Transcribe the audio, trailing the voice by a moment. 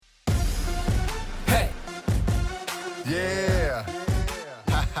Yeah.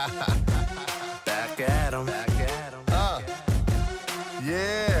 Back at 'em.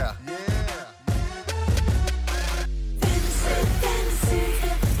 Yeah. Fantasy,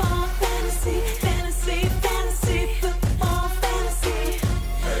 football, fantasy, fantasy, fantasy, football, fantasy,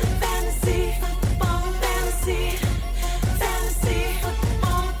 fantasy, football, fantasy, fantasy,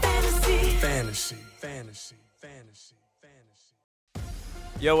 football, fantasy. Fantasy.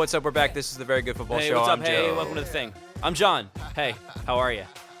 Yo, what's up? We're back. This is the Very Good Football Hey, Show. what's up? I'm Hey, Joe. welcome to the thing. I'm John. Hey, how are you?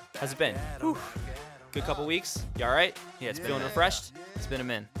 How's it been? Whew. Good couple weeks. You all right? Yeah, it's been Feeling a minute. refreshed? It's been a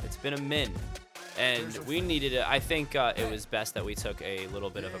min. It's been a min, and we needed it. I think it was best that we took a little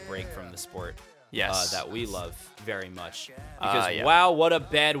bit of a break from the sport. Yes. That we love very much. Because yeah. wow, what a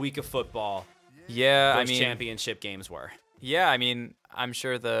bad week of football Yeah, those championship games were. I'm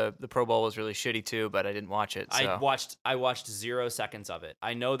sure the Pro Bowl was really shitty too, but I didn't watch it. So. I watched 0 seconds of it.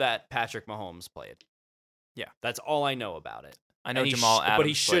 I know that Patrick Mahomes played. Yeah. That's all I know about it. I know And Jamal Adams but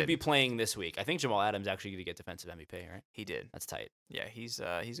he should played. be playing this week. I think Jamal Adams actually going to get defensive MVP, right? He did. That's tight. Yeah, he's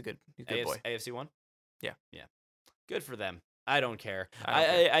a good boy. AFC 1? Yeah. Yeah. Good for them. I don't care.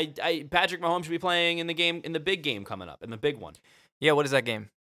 I don't I Patrick Mahomes should be playing in the big game coming up, in the big one. Yeah, what is that game?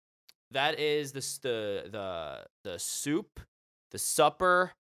 That is the soup, the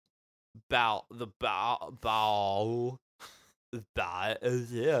supper, the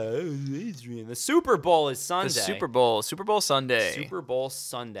Super Bowl is Sunday. The Super Bowl Sunday. Super Bowl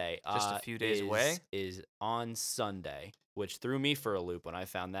Sunday. Just a few days away. Is on Sunday, which threw me for a loop when I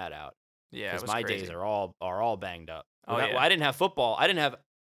found that out. Yeah, it Because was my crazy. days are all banged up. Oh, Well, yeah. I didn't have football. I didn't have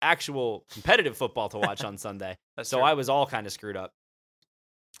actual competitive football to watch on Sunday. That's So true. I was all kind of screwed up.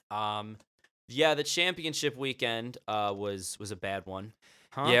 Yeah, the championship weekend was a bad one.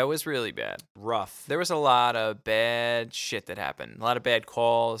 Huh? Yeah, it was really bad. Rough. There was a lot of bad shit that happened. A lot of bad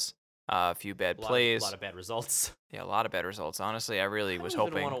calls, a few bad plays. A lot of bad results. Yeah, a lot of bad results. Honestly, I really was I don't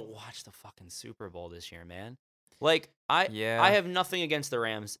hoping. even want to watch the fucking Super Bowl this year, man. Like I Yeah. have nothing against the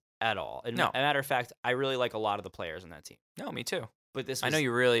Rams at all. And No. a matter of fact, I really like a lot of the players on that team. No, me too. But this was I know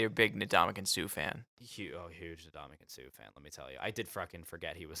you're really a big Ndamukong Suh fan. huge Ndamukong Suh fan, let me tell you. I did fucking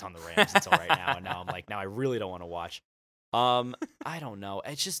forget he was on the Rams until right now, and now I'm like, now I really don't want to watch. I don't know.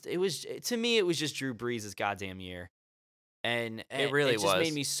 To me, it was just Drew Brees' goddamn year. And It really it just made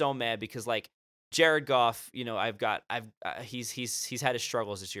was. me so mad because like Jared Goff, he's had his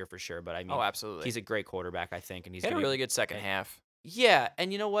struggles this year for sure, but I mean, Oh, absolutely. he's a great quarterback, I think, and He had a really good second half. Yeah,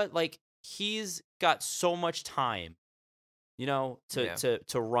 and you know what? Like he's got so much time,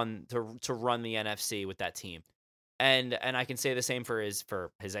 to run the NFC with that team, and I can say the same for his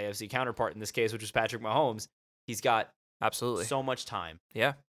AFC counterpart in this case, which is Patrick Mahomes. He's got Absolutely. so much time.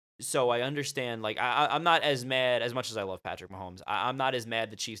 Yeah. So I understand. Like I'm not as mad as much as I love Patrick Mahomes. I'm not as mad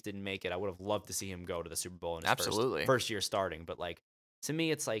the Chiefs didn't make it. I would have loved to see him go to the Super Bowl in his Absolutely. first year starting. But like to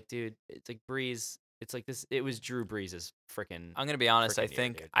me, it's like, dude, it's like Breeze. It's like this. It was Drew Brees' freaking. I'm gonna be honest. I freaking year,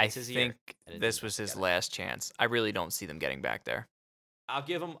 think dude. I It's his year, think and it this didn't was his get it. last chance. I really don't see them getting back there. I'll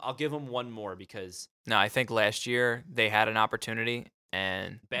give him one more because No, I think last year they had an opportunity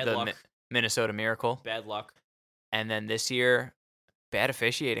and Bad the luck. Minnesota Miracle, bad luck. and then this year, bad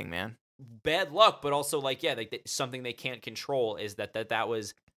officiating, man. Bad luck, but also like something they can't control is that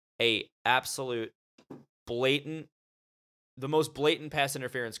was a absolute blatant, the most blatant pass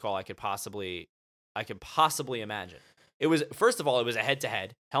interference call I could possibly imagine. It was, first of all, it was a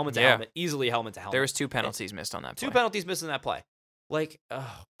head-to-head, helmet to Yeah. helmet, easily helmet to helmet. There was 2 penalties missed on that play. two penalties missed in that play. Like,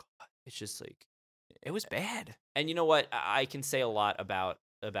 oh god, it's just like, It was bad. and you know what? I can say a lot about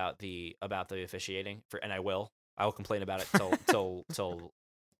the officiating and I will complain about it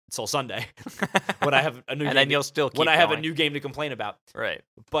till Sunday when I have a new And game then you'll still keep when I have a going. new game to complain about. Right.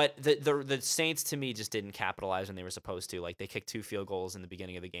 But the Saints to me just didn't capitalize when they were supposed to. Like they kicked 2 field goals in the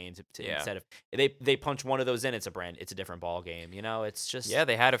beginning of the game Yeah. instead of they punch one of those in, it's a different ball game. It's just Yeah,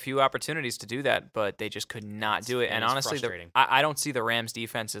 they had a few opportunities to do that, but they just could not do it. And it's honestly, frustrating. I don't see the Rams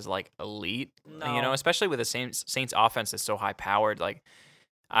defense as like elite. No. Especially with the Saints offense that's so high powered. Like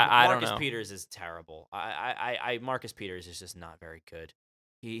I don't Marcus know. Peters is terrible. Marcus Peters is just not very good.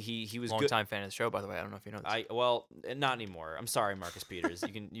 He was Long good. time fan of the show, by the way. I don't know if you know this. Well, not anymore. I'm sorry, Marcus Peters.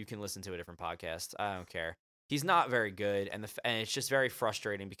 You can listen to a different podcast. I don't care. He's not very good, and it's just very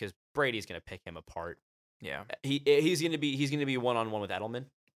frustrating because Brady's gonna pick him apart. Yeah. He's gonna be one-on-one with Edelman.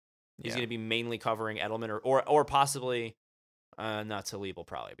 He's Yeah. gonna be mainly covering Edelman or possibly not Talib will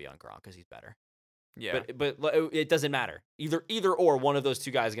probably be on Gronk because he's better. Yeah. But it doesn't matter. Either or one of those two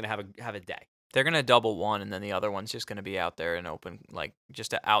guys is gonna have a day. They're going to double one, and then the other one's just going to be out there and open, like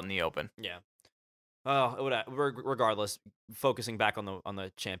just out in the open. Yeah. Regardless, focusing back on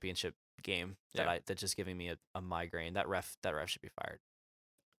the championship game that's just giving me a migraine. That ref should be fired.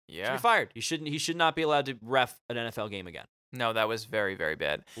 Yeah. Should be fired. He should not be allowed to ref an NFL game again. No, that was very, very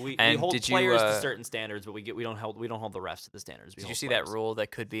bad. We And hold did players you, to certain standards, but we don't hold the refs to the standards. Did you see that rule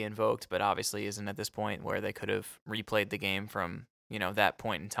that could be invoked, but obviously isn't at this point, where they could have replayed the game from that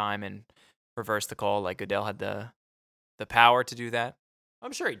point in time and reversed the call? Like Goodell had the power to do that.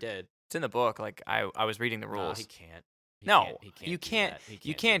 I'm sure he did. It's in the book. Like I was reading the rules. No, he can't.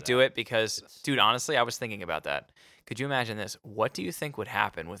 You can't do it because, dude, honestly, I was thinking about that. Could you imagine this? What do you think would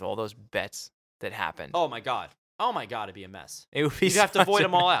happen with all those bets that happened? Oh my god, it'd be a mess. It would be. You'd have to void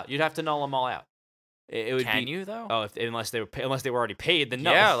them all out. out. You'd have to null them all out. It would Can be, you though? Oh, unless they were already paid, then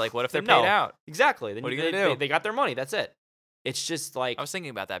no. Yeah, like what if they're Then paid no. out? Exactly. Then What are you gonna do? They got their money. That's it. It's just like I was thinking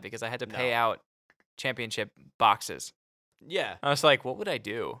about that because I had to No. pay out championship boxes. yeah, I was like, what would I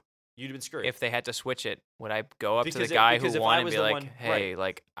do you'd have been screwed. if they had to switch it? Would I go up to Because the guy because who if won I and was be the like, one- hey,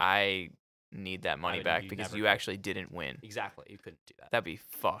 like I need that money mean, back you because never you could. actually didn't win? Exactly. You couldn't do that. That'd be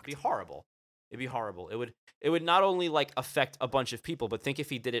fucked. It'd be horrible. It'd be horrible. It would not only like affect a bunch of people, but think if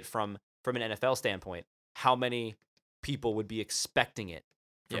he did it from an NFL standpoint, how many people would be expecting it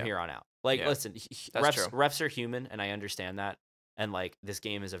from Yeah. here on out? Like, Yeah. listen, That's true. refs are human, and I understand that. And like, this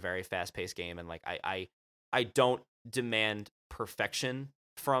game is a very fast-paced game, and like, I don't demand perfection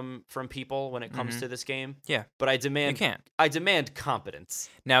from people when it comes Mhm. to this game. Yeah. But I You demand can't. competence.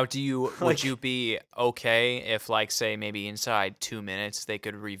 Now, would Like- you be okay if, like, say, maybe inside 2 minutes they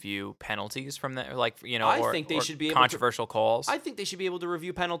could review penalties from that, like, I or, think they or should be able to- controversial calls? I think they should be able to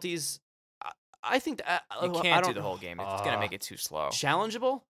review penalties. I think that, You I can't do don't- the whole game. It's gonna make it too slow.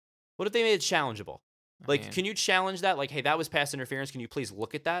 Challengeable? What if they made it challengeable? Like, I mean, can you challenge that? Like, hey, that was pass interference. Can you please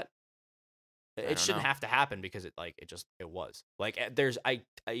look at that? don't It shouldn't know. have to happen because it was. Like, there's I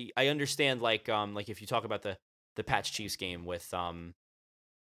understand like if you talk about the Pats Chiefs game with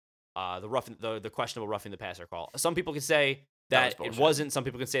the questionable roughing the passer call. Some people could say That was that it bullshit. wasn't. Some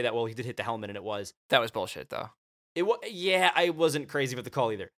people could say that, well, he did hit the helmet and it was. that was bullshit, though. Yeah, I wasn't crazy with the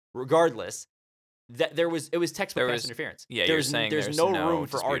call either. Regardless, that it was textbook There pass was- interference. yeah, you're saying there's no room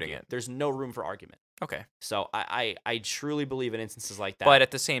for disputing argument. it. There's no room for argument. Okay. So I truly believe in instances like that. But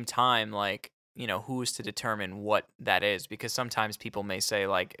at the same time, like, who's to determine what that is? Because sometimes people may say,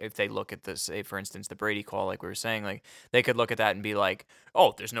 like, if they look at this, say, for instance, the Brady call, like we were saying, like, they could look at that and be like,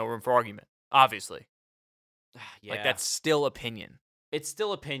 oh, there's no room for argument. Obviously. yeah, Like, that's still opinion. it's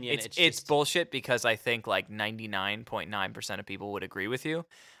still opinion. It's just, bullshit because I think, like, 99.9% of people would agree with you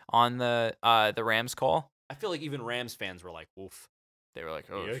on the Rams call. I feel like even Rams fans were like, "Oof, They were like,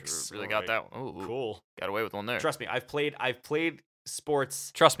 oh, Yikes, sure, really got that alright. one. Ooh, cool." got away with one there. Trust me, I've played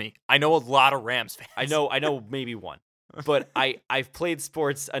sports. Trust me, I know a lot of Rams fans. I know maybe one, but I've played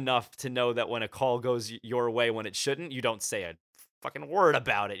sports enough to know that when a call goes your way when it shouldn't, you don't say a fucking word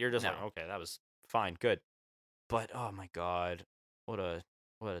about it. You're just No. like, okay, that was fine, good. But oh my god, what a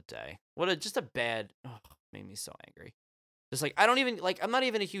day. Just a bad. Oh, made me so angry. Just like I don't even like. I'm not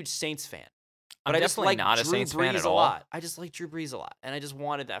even a huge Saints fan. But I'm I just definitely like not a Drew Saints Brees fan at a all. lot. I just like Drew Brees a lot, and I just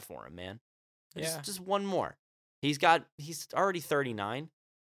wanted that for him, man. Yeah. Just one more. He's already 39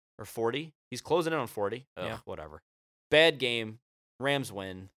 or 40. He's closing in on 40. Ugh, Yeah. whatever. Bad game. Rams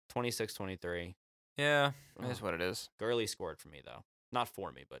win 26-23. Yeah, it is Ugh. what it is. Gurley scored for me though. Not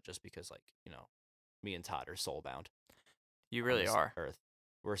for me, but just because me and Todd are soulbound. You on really this are. Earth.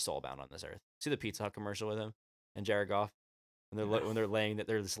 We're soulbound on this earth. See the Pizza Hut commercial with him and Jared Goff when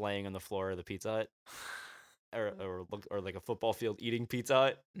they're just laying on the floor of the Pizza Hut, or like a football field eating Pizza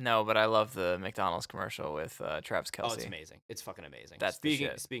Hut. No, but I love the McDonald's commercial with Travis Oh, it's Kelce. amazing. It's fucking amazing. That's the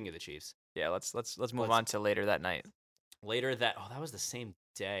shit. Speaking of the Chiefs, Yeah, let's move Let's- on to later that night. that was the same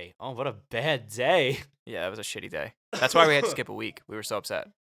day. Oh, what a bad day. Yeah, it was a shitty day. That's why we had to skip a week. We were so upset.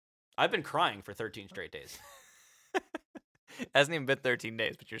 I've been crying for 13 straight days. Hasn't even been 13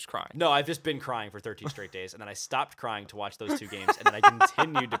 days, but you're just crying. No, I've just been crying for 13 straight days, and then I stopped crying to watch those two games, and then I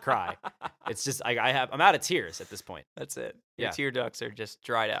continued to cry. It's just I'm out of tears at this point. That's it. Your Yeah. tear ducts are just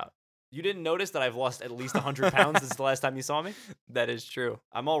dried out. You didn't notice that I've lost at least 100 pounds since the last time you saw me? That is true.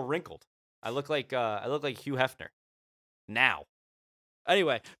 I'm all wrinkled. I look like Hugh Hefner. Now.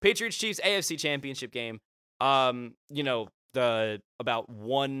 Anyway, Patriots Chiefs AFC Championship game. The about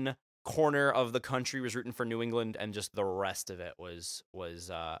one corner of the country was rooting for New England, and just the rest of it was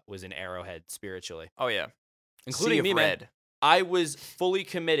in Arrowhead spiritually, Oh yeah, including sea of me, man. red. I was fully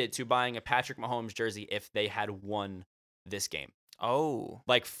committed to buying a Patrick Mahomes jersey if they had won this game. Oh.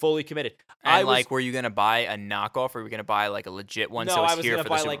 Like fully committed. And were you gonna buy a knockoff, or were you gonna buy like a legit one? No, So I it's was here gonna for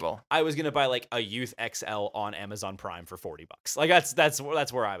buy the Super Bowl. I was gonna buy like a Youth XL on Amazon Prime for $40. Like that's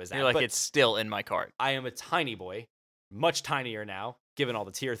where I was at. You're like, But it's still in my cart. I am a tiny boy, much tinier now, given all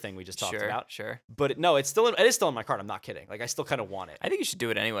the tier thing we just talked about. Sure. But no, it is still in my cart. I'm not kidding. Like I still kind of want it. I think you should do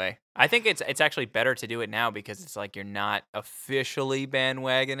it anyway. I think it's actually better to do it now because it's like you're not officially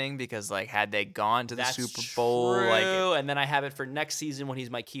bandwagoning, because like had they gone to the That's Super Bowl, true. And then I have it for next season when he's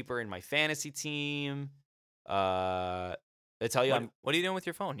my keeper in my fantasy team. I tell you, what are you doing with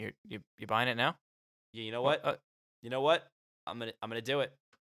your phone? You buying it now? Yeah, you know what? You know what? I'm gonna do it.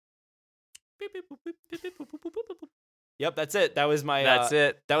 Beep, beep, boop, beep, beep, beep, boop, boop, boop, boop, boop. Yep, that's it. That was my. That's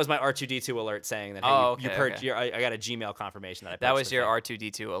it. That was my R2D2 alert saying that. Hey, Oh, you okay. I got a Gmail confirmation that I. That was purchased your the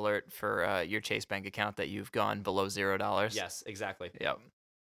thing. R2D2 alert for your Chase Bank account that you've gone below $0. Yes, exactly. Yep.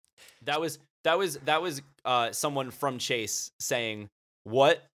 That was someone from Chase saying,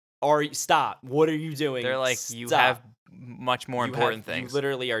 "What are you? Stop! What are you doing?" They're like, Stop. you have much more important things. You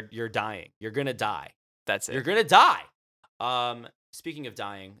literally are. You're dying. You're gonna die. That's it. You're gonna die. Speaking of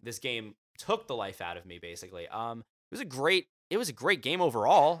dying, this game took the life out of me. Basically, it was a great game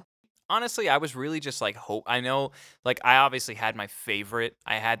overall. Honestly, I was really just like I know, like I obviously had my favorite.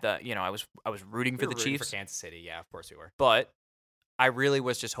 I had I was rooting for We were the rooting Chiefs, for Kansas City. Yeah, of course we were. but I really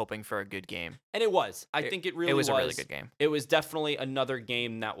was just hoping for a good game. And it was. I think it really was a really good game. It was definitely another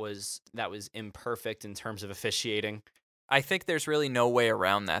game that was imperfect in terms of officiating. I think there's really no way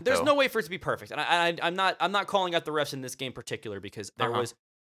around that. There's though. no way for it to be perfect. And I'm not calling out the refs in this game particular because there was.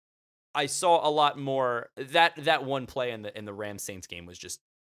 I saw a lot more. That one play in the Rams Saints game was just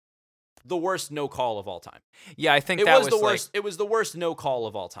the worst no call of all time. Yeah, I think It that was the like, worst. It was the worst no call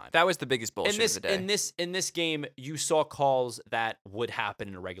of all time. That was the biggest bullshit of the day. In this game, you saw calls that would happen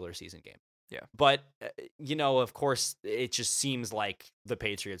in a regular season game. Yeah. But of course, it just seems like the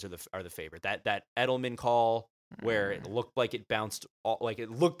Patriots are the favorite. That Edelman call where it looked like it bounced, like it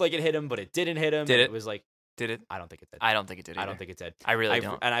looked like it hit him, but it didn't hit him. Did it? It was like, Did it? I don't think it did. I don't think it did. I either. don't think it did. I really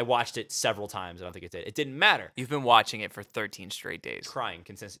don't. And I watched it several times. I don't think it did. It didn't matter. You've been watching it for 13 straight days. Crying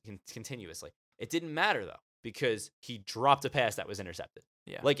continuously. It didn't matter though because he dropped a pass that was intercepted.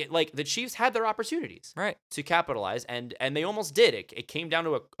 Yeah. Like the Chiefs had their opportunities Right. to capitalize, and they almost did. It came down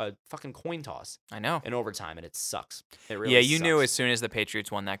to a fucking coin toss I know. in overtime, and it sucks. It really Yeah, you sucks. knew as soon as the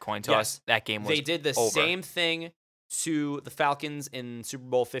Patriots won that coin toss, Yes. that game was They did the over. same thing to the Falcons in Super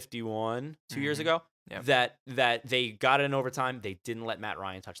Bowl 51 2 years ago. Yeah. That they got it in overtime. They didn't let Matt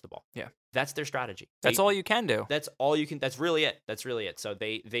Ryan touch the ball. Yeah. That's their strategy. That's all you can do. That's all you can. That's really it. So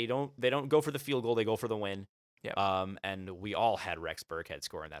they don't go for the field goal. They go for the win. Yeah. And we all had Rex Burkhead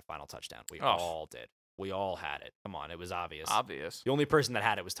scoring that final touchdown. We all did. We all had it. Come on, it was obvious. Obvious. The only person that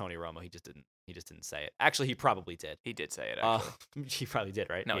had it was Tony Romo. He just didn't say it. Actually, he probably did. He did say it, actually. He probably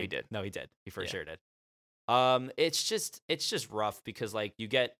did, right? No, he did. No, he did. He for Yeah. sure did. It's just rough because like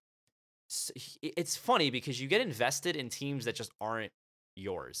it's funny because you get invested in teams that just aren't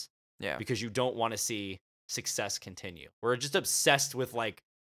yours. Yeah. Because you don't want to see success continue. We're just obsessed with like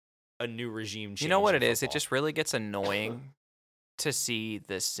a new regime change. You know what in it is? It football. just really gets annoying to see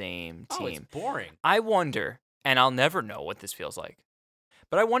the same team. Oh, it's boring. I wonder, and I'll never know what this feels like,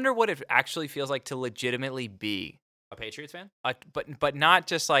 but I wonder what it actually feels like to legitimately be A Patriots fan? but not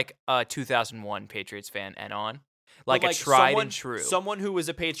just like a 2001 Patriots fan and on, like, But, a tried someone, and true. Someone who was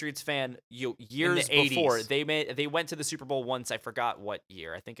a Patriots fan years the before 80s. they went to the Super Bowl once. I forgot what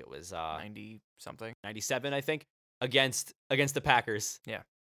year. I think it was 90 something. 97. I think against the Packers. Yeah.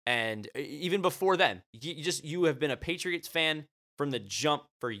 And even before then, you have been a Patriots fan from the jump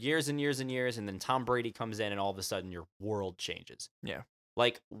for years and years and years, and then Tom Brady comes in, and all of a sudden your world changes. Yeah.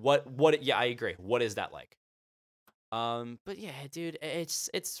 Like what? Yeah, I agree. What is that like? But yeah, dude, it's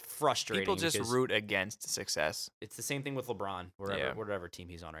frustrating. People just because root against success. It's the same thing with LeBron, Yeah. whatever team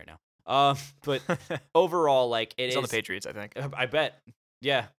he's on right now. But overall, like He's on the Patriots, I think. I bet.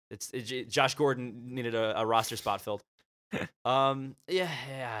 Yeah, Josh Gordon needed a roster spot filled.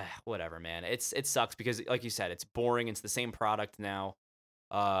 Yeah, whatever, man. It sucks because, like you said, it's boring. It's the same product now.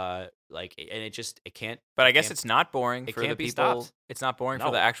 Like, and it can't. But I it guess can't- it's not boring it for the can't be people. stopped. It's not boring for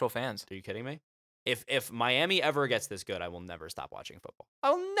No. the actual fans. Are you kidding me? If Miami ever gets this good, I will never stop watching football.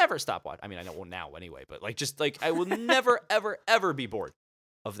 I'll never stop watching. I mean, I know now anyway, but like, just like, I will never, ever, ever be bored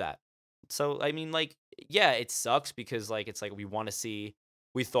of that. So, I mean, like, yeah, it sucks because, like, it's like we want to see.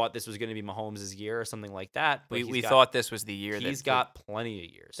 We thought this was going to be Mahomes' year or something like that. But We thought this was the year he's that got plenty of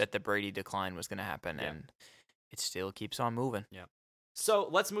years. that the Brady decline was going to happen, Yeah. and it still keeps on moving. So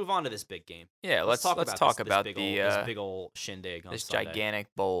let's move on to this big game. Yeah, let's talk this about big the this big old shindig. On this Sunday. gigantic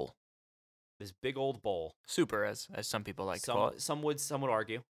bowl. this big old bowl. Super, as some people like to call it. Some would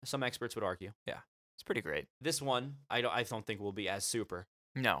argue. Some experts would argue. It's pretty great. This one, I don't think will be as super.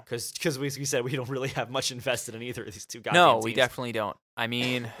 No. Because we said we don't really have much invested in either of these two guys. No, we definitely don't. I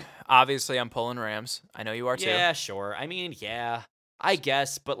mean, obviously, I'm pulling Rams. I know you are too. Yeah, sure. I mean, yeah, I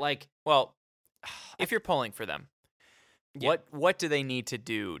guess, but like, Well, if you're pulling for them, Yeah. what do they need to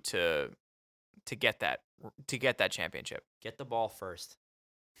do to get that championship get the ball first.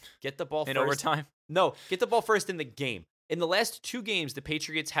 Get the ball in first. overtime? No, get the ball first in the game. In the last 2 games, the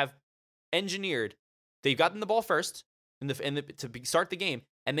Patriots have engineered. They've gotten the ball first start the game,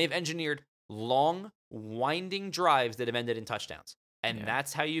 and they've engineered long, winding drives that have ended in touchdowns. And Yeah.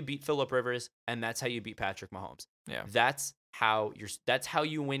 that's how you beat Phillip Rivers, and that's how you beat Patrick Mahomes. Yeah. That's how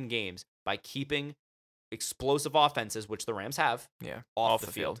you win games, by keeping explosive offenses, which the Rams have, Yeah. off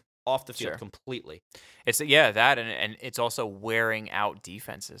the field. Off the field Sure. completely. It's that and it's also wearing out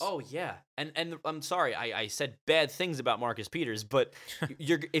defenses. Oh yeah, and I'm sorry, I said bad things about Marcus Peters, but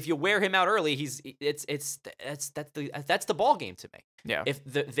if you wear him out early, that's the ball game to me. Yeah. If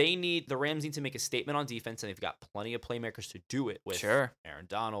the Rams need to make a statement on defense, and they've got plenty of playmakers to do it with. Sure. Aaron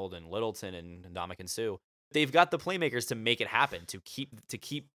Donald and Littleton and Ndamukong Suh. They've got the playmakers to make it happen, to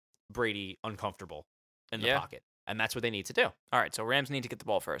keep Brady uncomfortable in the pocket. And that's what they need to do. All right, so Rams need to get the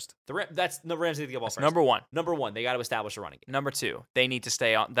ball first. The Rams need to get the ball That's first. number 1. Number 1, they got to establish a running game. Number 2, they need to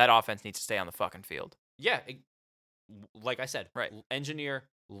stay on that offense needs to stay on the fucking field. Yeah, like I said, Right. Engineer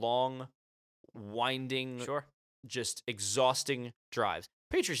long, winding, Sure. just exhausting drives.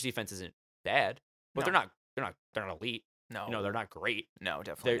 Patriots defense isn't bad, but No. they're not elite. No. They're not great. No,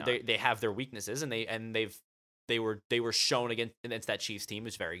 definitely not. They have their weaknesses, and they were shown against that Chiefs team,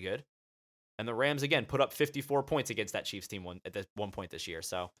 who's very good. And the Rams again put up 54 points against that Chiefs team at one point this year.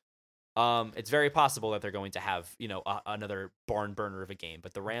 So it's very possible that they're going to have another barn burner of a game.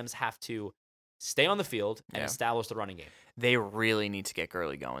 But the Rams have to stay on the field and establish the running game. They really need to get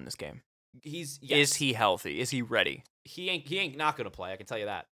Gurley going this game. Yes. Is he healthy? Is he ready? He ain't not gonna play. I can tell you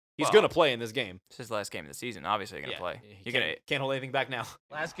that. He's Well, gonna play in this game. It's his last game of the season. Obviously, you're gonna play. He You're gonna. can't hold anything back now.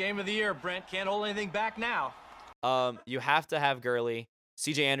 Last game of the year, Brent. Can't hold anything back now. You have to have Gurley.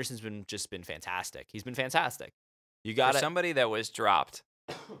 C.J. Anderson's been fantastic. He's been fantastic. You got For somebody that was dropped,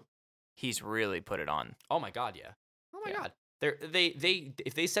 he's really put it on. Oh my God, yeah. Oh my Yeah. God.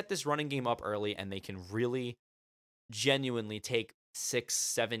 If they set this running game up early and they can really genuinely take 6,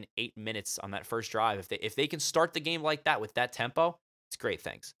 7, 8 minutes on that first drive, if they can start the game like that with that tempo, it's great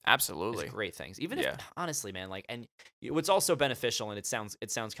things. Absolutely. It's great things. Even Yeah. if honestly, man, like, and what's also beneficial, and it sounds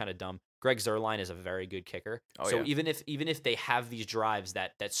kind of dumb. Greg Zuerlein is a very good kicker. Oh, so yeah. even if they have these drives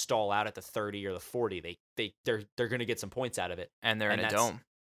that stall out at the 30 or the 40, they're going to get some points out of it. And they're in a dome.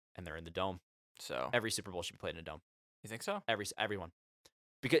 And they're in the dome. So Every Super Bowl should be played in a dome. you think so? Everyone.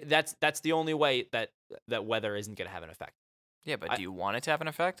 Because that's the only way that weather isn't going to have an effect. Yeah, but do you want it to have an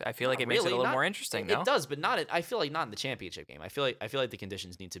effect? I feel like Not it makes it a really, little not- more interesting. It No, does, but I feel like not in the championship game. I feel like the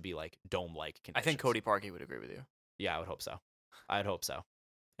conditions need to be like dome-like conditions. I think Cody Parkey would agree with you. Yeah, I would hope so. I'd hope so.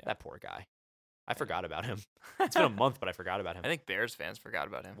 That poor guy. I forgot about him. It's been a month, but I forgot about him. I think Bears fans forgot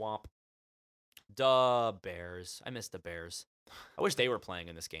about him. Womp. Duh, Bears. I miss the Bears. I wish they were playing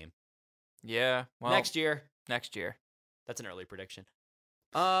in this game. Yeah. Well, Next year. Next year. That's an early prediction.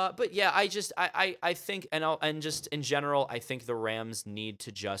 But yeah, I think, and just in general, I think the Rams need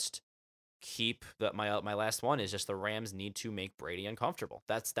to just keep my last one is just the Rams need to make Brady uncomfortable.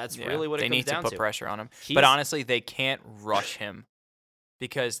 That's Yeah. really what it they comes need down to put pressure on him. He's- But honestly, they can't rush him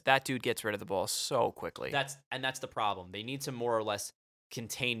because that dude gets rid of the ball so quickly. That's the problem. They need to more or less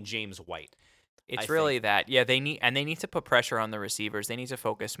contain James White. It's I really think. that. Yeah, they need to put pressure on the receivers. They need to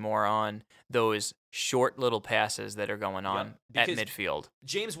focus more on those short little passes that are going on at because- midfield.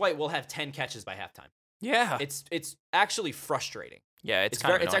 James White will have 10 catches by halftime. Yeah. It's actually frustrating. Yeah, it's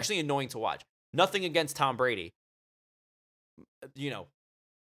It's actually annoying to watch. Nothing against Tom Brady.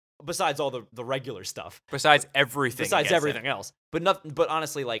 Besides all the regular stuff. besides everything. Besides against everything it. else. But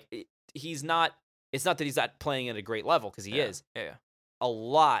honestly, like he's not. It's not that he's not playing at a great level because he Yeah. is. Yeah. A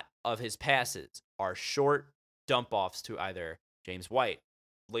lot of his passes are short dump offs to either James White.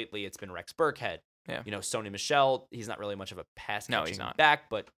 Lately, it's been Rex Burkhead. Yeah. Sony Michel. He's not really much of a pass No, he's catching not. back,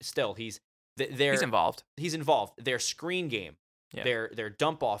 but still, he's involved. He's involved. Their screen game, Yeah. their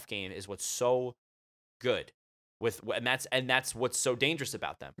dump off game is what's so good and that's what's so dangerous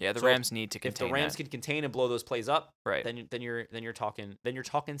about them. Yeah, the So Rams need to if the contain Rams that. can contain and blow those plays up, Right. then you're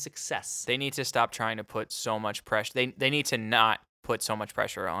talking success. They need to stop trying to put so much pressure. They need to not put so much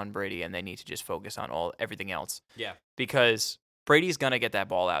pressure on Brady, and they need to just focus on everything else. Yeah. Because Brady's going to get that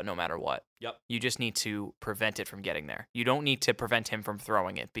ball out no matter what. Yep. You just need to prevent it from getting there. You don't need to prevent him from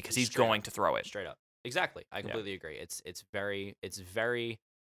throwing it because he's Straight going up. to throw it. Straight up. Exactly. I completely agree. It's very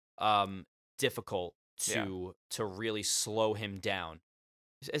difficult to really slow him down.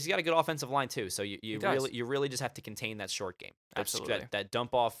 He's got a good offensive line too, so you really just have to contain that short game. Absolutely. That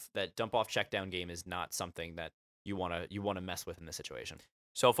dump off check down game is not something that you want to mess with in this situation.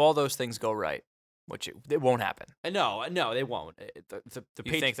 So if all those things go right, which it won't happen. No, they won't.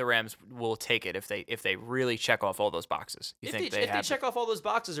 You think the Rams will take it if they really check off all those boxes? You think if they check off all those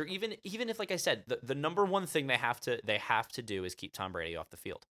boxes, or even if, like I said, the number one thing they have to do is keep Tom Brady off the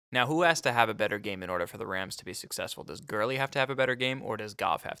field. Now, who has to have a better game in order for the Rams to be successful? Does Gurley have to have a better game, or does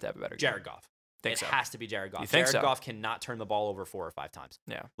Goff have to have a better game? Jared Goff. Think it so. has to be Jared Goff. You think Jared so? Goff cannot turn the ball over 4 or 5 times.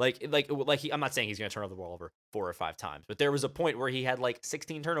 Yeah. I'm not saying he's going to turn the ball over 4 or 5 times, but there was a point where he had like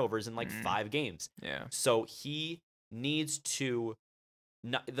 16 turnovers in like 5 games. Yeah. So he needs to.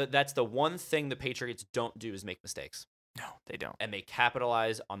 That's the one thing the Patriots don't do is make mistakes. No, they don't. And they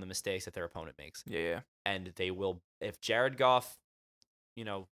capitalize on the mistakes that their opponent makes. Yeah. And they will, if Jared Goff,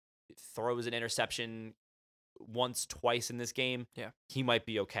 throws an interception once, twice in this game, he might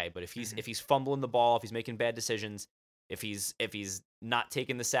be okay. But if he's fumbling the ball, if he's making bad decisions, if he's not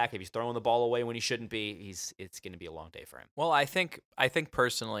taking the sack, if he's throwing the ball away when he shouldn't be, it's going to be a long day for him. Well, I think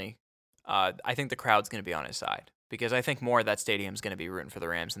personally, I think the crowd's going to be on his side because I think more of that stadium's going to be rooting for the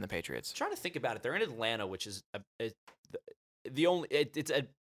Rams than the Patriots. I'm trying to think about it. They're in Atlanta, which is it's a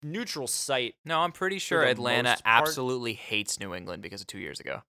neutral site. No, I'm pretty sure the Atlanta most part. absolutely hates New England because of 2 years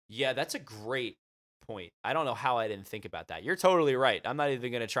ago. Yeah, that's a great point. I don't know how I didn't think about that. You're totally right. I'm not even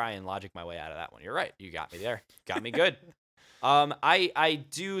going to try and logic my way out of that one. You're right. You got me there. Got me good. I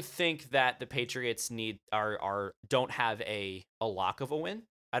do think that the Patriots don't have a lock of a win.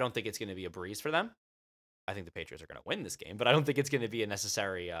 I don't think it's going to be a breeze for them. I think the Patriots are going to win this game, but I don't think it's going to be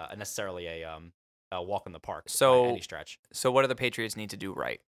necessarily a walk in the park by any stretch. So what do the Patriots need to do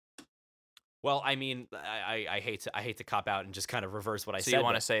right? Well, I mean, I hate to cop out and just kind of reverse what I said. So you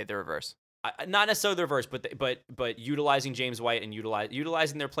want to say the reverse? Not necessarily the reverse, but utilizing James White and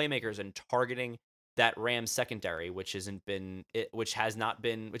utilizing their playmakers and targeting that Rams secondary, which has been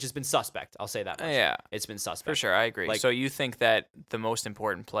suspect. I'll say that much. Yeah, it's been suspect for sure. I agree. Like, so you think that the most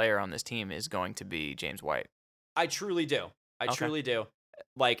important player on this team is going to be James White? I truly do. Truly do.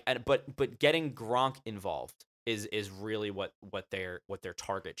 But getting Gronk involved is really what their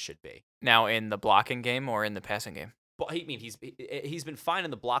target should be. Now, in the blocking game or in the passing game? But I mean, he's been fine in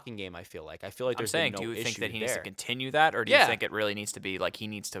the blocking game. I feel like there's been no do you think issue that he needs to there. continue that, or do you think it really needs to be like he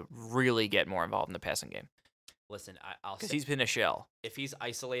needs to really get more involved in the passing game? Listen, I'll because say he's been a shell. if he's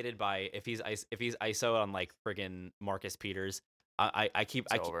isolated if he's ISO on like friggin' Marcus Peters, I keep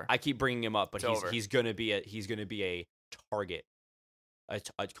bringing him up, but he's gonna be a target, a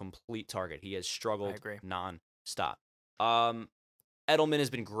complete target. He has struggled non-stop. Edelman has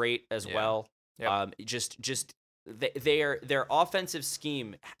been great as well. Yep. Their offensive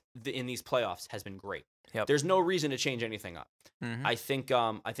scheme in these playoffs has been great. Yep. There's no reason to change anything up. Mm-hmm. I think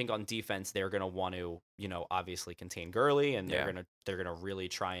on defense they're gonna want to obviously contain Gurley, and they're gonna really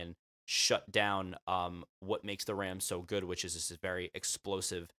try and shut down what makes the Rams so good, which is this very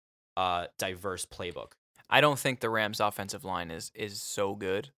explosive, diverse playbook. I don't think the Rams' offensive line is so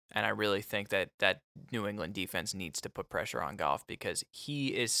good, and I really think that New England defense needs to put pressure on Goff because he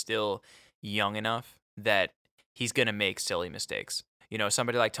is still young enough that he's going to make silly mistakes.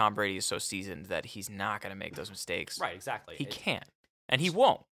 Somebody like Tom Brady is so seasoned that he's not going to make those mistakes. Right, exactly. He can't, and he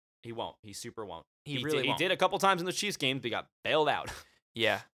won't. He won't. He super won't. He really won't. He did a couple times in the Chiefs game, but he got bailed out.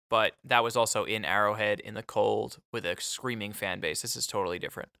 Yeah, but that was also in Arrowhead in the cold with a screaming fan base. This is totally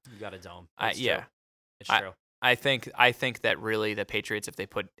different. You got a dome. It's true. I think that really the Patriots,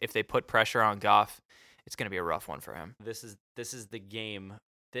 if they put pressure on Goff, it's going to be a rough one for him. This is the game.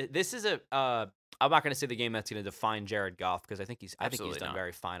 This is I'm not going to say the game that's going to define Jared Goff because I think he's done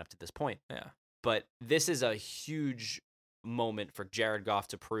very fine up to this point. Yeah. But this is a huge moment for Jared Goff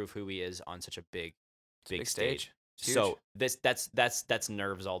to prove who he is on such a big stage. So that's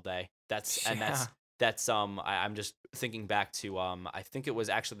nerves all day. I'm just thinking back to I think it was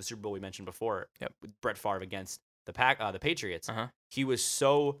actually the Super Bowl we mentioned before. Yep. With Brett Favre against the Patriots. Uh-huh. He was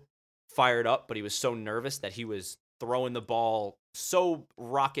so fired up, but he was so nervous that he was throwing the ball so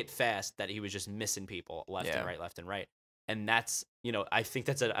rocket fast that he was just missing people left and right. And that's, I think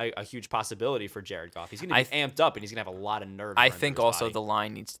that's a huge possibility for Jared Goff. He's going to be amped up and he's going to have a lot of nerves. I think also the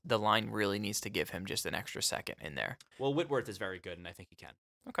line really needs to give him just an extra second in there. Well, Whitworth is very good and I think he can.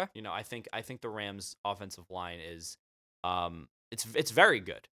 Okay. I think the Rams offensive line is it's very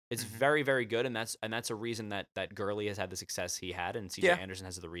good. It's very, very good, and that's a reason that Gurley has had the success he had, and CJ Anderson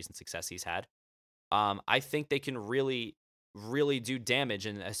has the recent success he's had. I think they can really, really do damage,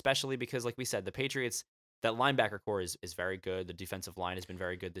 and especially because, like we said, the Patriots, that linebacker core is very good. The defensive line has been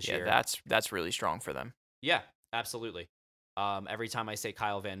very good this year. Yeah, that's really strong for them. Yeah, absolutely. Every time I say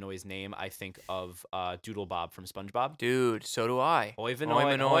Kyle Van Noy's name, I think of Doodle Bob from SpongeBob. Dude, so do I. Oy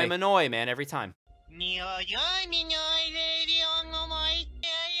vanoy, oy vanoy, man, every time.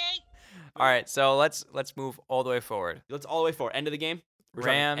 All right, so let's move all the way forward. Let's all the way forward. End of the game.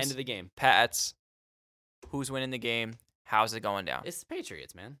 Rams. End of the game. Pats. Who's winning the game? How's it going down? It's the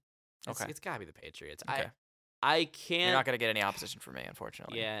Patriots, man. Okay. It's gotta be the Patriots. Okay. I can't. You're not gonna get any opposition from me,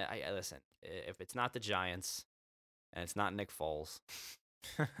 unfortunately. Yeah, I listen. If it's not the Giants, and it's not Nick Foles,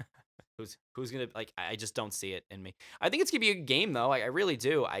 who's gonna like? I just don't see it in me. I think it's gonna be a good game though. I really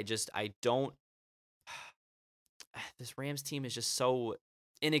do. I don't. This Rams team is just so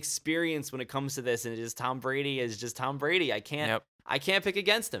inexperienced when it comes to this, and Tom Brady is just Tom Brady. I can't pick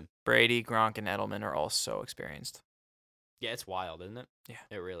against him. Brady, Gronk, and Edelman are all so experienced. Yeah, it's wild, isn't it? Yeah,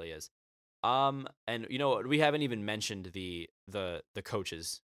 it really is. And you know, we haven't even mentioned the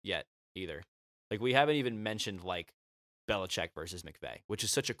coaches yet either. Like, we haven't even mentioned like Belichick versus McVay, which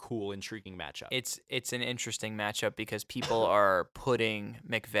is such a cool, intriguing matchup. It's an interesting matchup because people are putting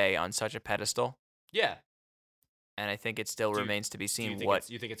McVay on such a pedestal. Yeah. And I think it still remains to be seen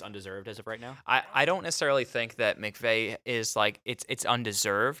you think it's undeserved as of right now? I don't necessarily think that McVay is like it's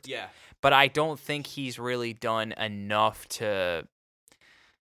undeserved. Yeah. But I don't think he's really done enough to.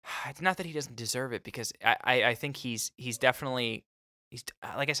 It's not that he doesn't deserve it, because I think he's definitely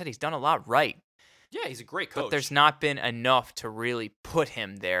like I said, he's done a lot right. Yeah, he's a great coach. But there's not been enough to really put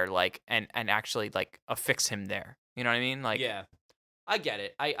him there, like and actually like affix him there. You know what I mean? Like, yeah. I get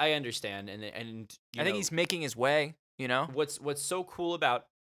it. I understand, and I think he's making his way. You know, what's so cool about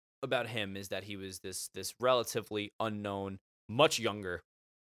him is that he was this relatively unknown, much younger,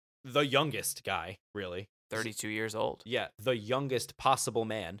 the youngest guy, really, 32 years old. Yeah, the youngest possible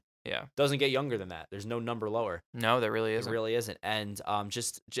man. Yeah, doesn't get younger than that. There's no number lower. No, there really isn't. It really isn't. And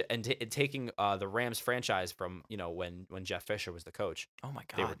taking the Rams franchise from when Jeff Fisher was the coach. Oh my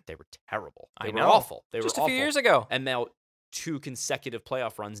God, they were terrible. They were awful. They just were a few years ago, and now 2 consecutive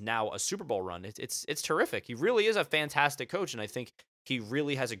playoff runs, now a Super Bowl run. It's terrific. He really is a fantastic coach, and I think he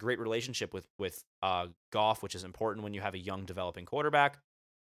really has a great relationship with Goff, which is important when you have a young developing quarterback.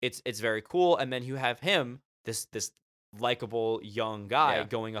 It's very cool, and then you have him, this likable young guy,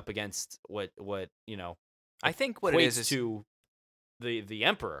 going up against what I think what it is to the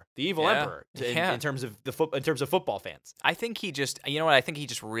emperor, the evil emperor, in terms of football fans. I think he just I think he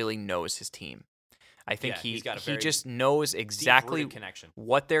just really knows his team. I think he just knows exactly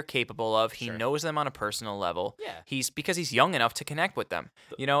what they're capable of. He knows them on a personal level. Yeah. Because he's young enough to connect with them.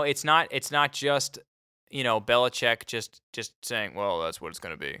 It's not just Belichick just saying, well, that's what it's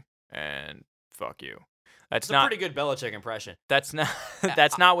gonna be, and fuck you. That's a pretty good Belichick impression. That's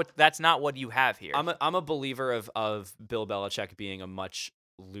not what you have here. I'm a believer of Bill Belichick being a much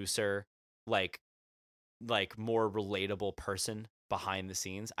looser, like more relatable person behind the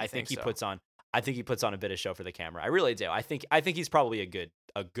scenes. I think he puts on a bit of show for the camera. I really do. I think he's probably a good.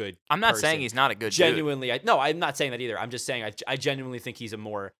 I'm not saying he's not a good genuinely. dude. No, I'm not saying that either. I'm just saying I genuinely think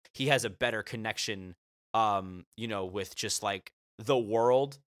he has a better connection, with just like the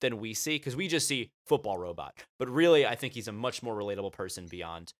world than we see, because we just see football robot. But really, I think he's a much more relatable person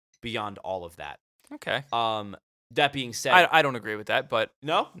beyond all of that. Okay. That being said, I don't agree with that, but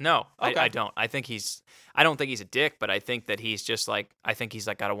no, okay. I don't. I don't think he's a dick, but I think that he's just like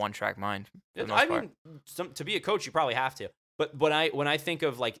got a one-track mind. I mean, to be a coach, you probably have to. But when I think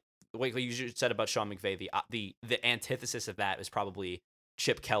of like what you just said about Sean McVay, the antithesis of that is probably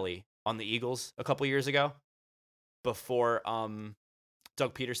Chip Kelly on the Eagles a couple years ago, before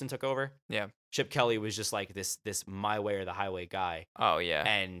Doug Peterson took over. Yeah. Chip Kelly was just like this my way or the highway guy. Oh yeah.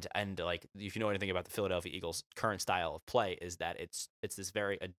 And like, if you know anything about the Philadelphia Eagles' current style of play, is that it's this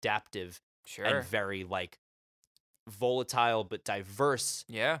very adaptive and very like volatile but diverse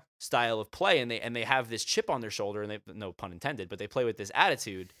style of play, and they have this chip on their shoulder, and they, no pun intended, but they play with this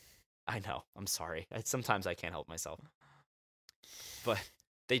attitude. I know, I'm sorry. Sometimes I can't help myself. But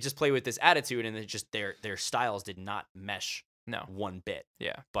they just play with this attitude, and it just their styles did not mesh. No, one bit.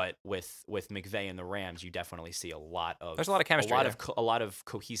 Yeah, but with McVay and the Rams, you definitely see there's a lot of chemistry, a lot of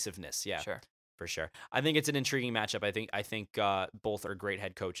cohesiveness. Yeah, for sure. I think it's an intriguing matchup. I think both are great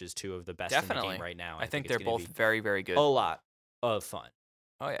head coaches, 2 of the best in the game right now. I think they're both very, very good. A lot of fun.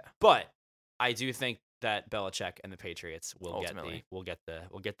 Oh yeah, but I do think that Belichick and the Patriots will get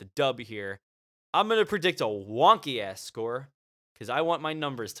the dub here. I'm gonna predict a wonky ass score, because I want my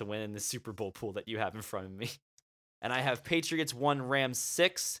numbers to win in the Super Bowl pool that you have in front of me. And I have Patriots 1, Rams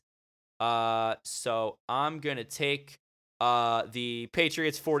 6. So I'm going to take the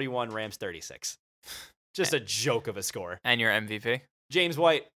Patriots 41, Rams 36. Just a joke of a score. And your MVP? James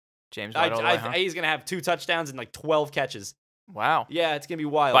White. James White all the way, huh? He's going to have 2 touchdowns and like 12 catches. Wow. Yeah, it's going to be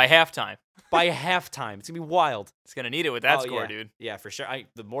wild. By halftime. By halftime. It's going to be wild. It's going to need it with that Oh, score, yeah. dude. Yeah, for sure.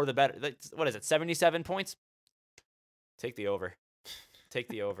 The more the better. What is it, 77 points? Take the over. Take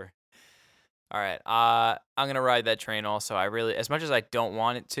the over. All right. I'm going to ride that train also. I really, as much as I don't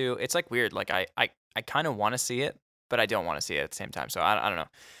want it to, it's like weird. Like I kind of want to see it, but I don't want to see it at the same time. So I don't know.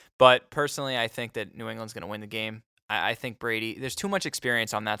 But personally, I think that New England's going to win the game. I think Brady, there's too much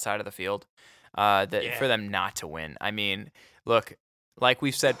experience on that side of the field for them not to win. I mean, look, like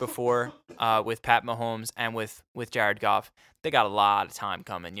we've said before with Pat Mahomes and with Jared Goff, they got a lot of time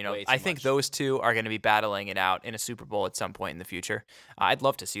coming. You know, Way too I think much. those two are going to be battling it out in a Super Bowl at some point in the future. I'd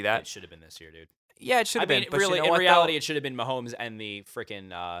love to see that. It should have been this year, dude. Yeah, it should I have mean, been. But really, you know in what, reality, though? it should have been Mahomes and the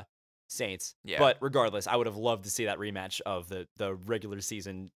freaking Saints. Yeah. But regardless, I would have loved to see that rematch of the regular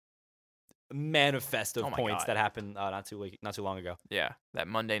season manifest of Oh my points God. that happened not too long ago. Yeah, that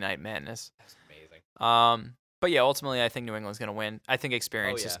Monday Night Madness. That's amazing. But yeah, ultimately, I think New England's going to win. I think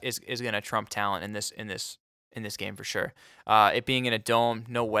experience yeah. is going to trump talent in this game for sure. It being in a dome,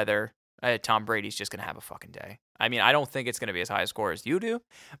 no weather, Tom Brady's just going to have a fucking day. I mean, I don't think it's going to be as high a score as you do,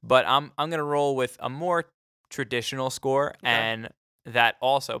 but I'm going to roll with a more traditional score, and that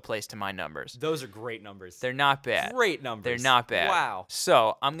also plays to my numbers. Those are great numbers. They're not bad. Great numbers. They're not bad. Wow.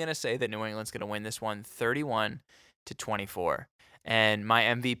 So I'm going to say that New England's going to win this one 31-24. And my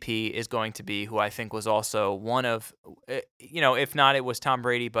MVP is going to be who I think was also one of, if not it was Tom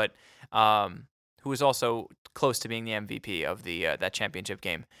Brady, but who was also close to being the MVP of that championship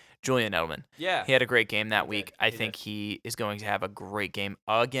game, Julian Edelman. Yeah. He had a great game that He week. did. I He think did. he is going to have a great game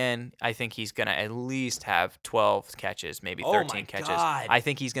again. I think he's going to at least have 12 catches, maybe Oh 13 my catches. God. I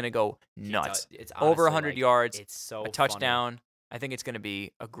think he's going to go nuts. It's Over honestly, 100 like, yards, It's so a funny. touchdown. I think it's going to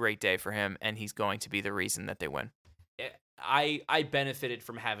be a great day for him, and he's going to be the reason that they win. I benefited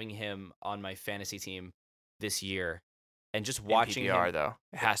from having him on my fantasy team this year, and just watching In PPR, him. though.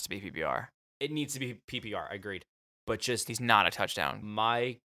 It has to be PPR. It needs to be PPR. Agreed. But just He's not a touchdown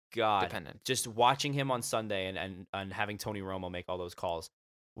my God, dependent. just watching him on Sunday and having Tony Romo make all those calls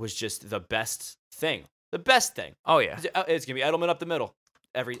was just the best thing. The best thing. Oh, yeah. It's gonna be Edelman up the middle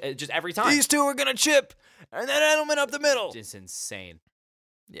every time. These two are going to chip, and then Edelman up the middle. It's insane.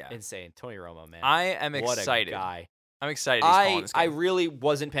 Yeah. Insane. Tony Romo, man. I am what excited. a guy. I'm excited he's calling this I game. really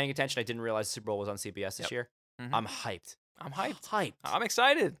wasn't paying attention. I didn't realize the Super Bowl was on CBS this Yep. year. Mhm. I'm hyped. I'm hyped. Hyped. I'm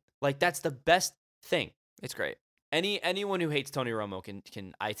excited. Like that's the best thing. It's great. Anyone who hates Tony Romo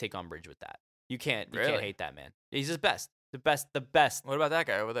can I take umbrage with that. You can't Really? hate that man. He's the best. The best. What about that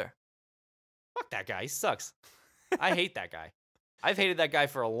guy over there? Fuck that guy. He sucks. I hate that guy. I've hated that guy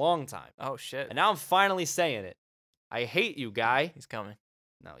for a long time. Oh, shit. And now I'm finally saying it. I hate you, guy. He's coming.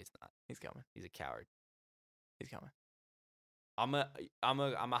 No, he's not. He's coming. He's a coward. He's coming. I'm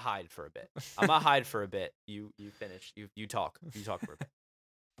a hide for a bit. I'm a hide for a bit. You finish. You talk. You talk for a bit.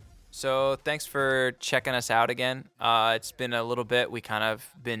 So thanks for checking us out again. It's been a little bit. We kind of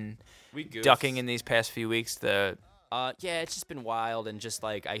been We goofed. ducking in these past few weeks. Yeah, it's just been wild, and just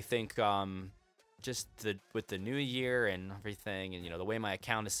like I think with the new year and everything, and the way my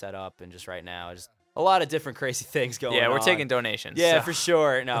account is set up, and just right now, just a lot of different crazy things going on. Yeah, we're taking donations. Yeah, so. for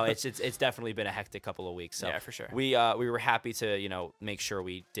sure. No, it's definitely been a hectic couple of weeks. So Yeah, for sure. We were happy to make sure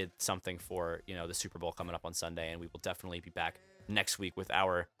we did something for the Super Bowl coming up on Sunday, and we will definitely be back next week with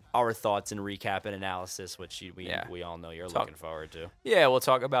our thoughts and recap and analysis, which we all know you're looking forward to. Yeah, we'll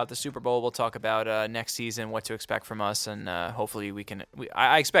talk about the Super Bowl. We'll talk about next season, what to expect from us, and hopefully we can.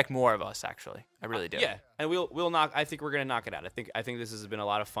 I expect more of us. Actually, I really do. Yeah, and we'll knock. I think we're gonna knock it out. I think this has been a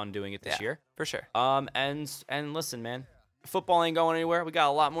lot of fun doing it this year. for sure. And listen, man, football ain't going anywhere. We got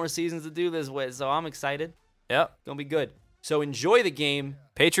a lot more seasons to do this with, so I'm excited. Yep. Gonna be good. So enjoy the game.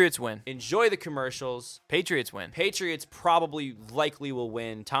 Patriots win. Enjoy the commercials. Patriots win. Patriots likely will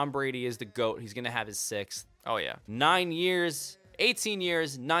win. Tom Brady is the GOAT. He's gonna have his 6th. Oh yeah. 9 years, 18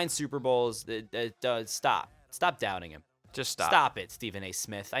 years, 9 Super Bowls. Stop doubting him. Just stop. Stop it, Stephen A.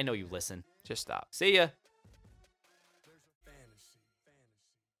 Smith. I know you listen. Just stop. See ya.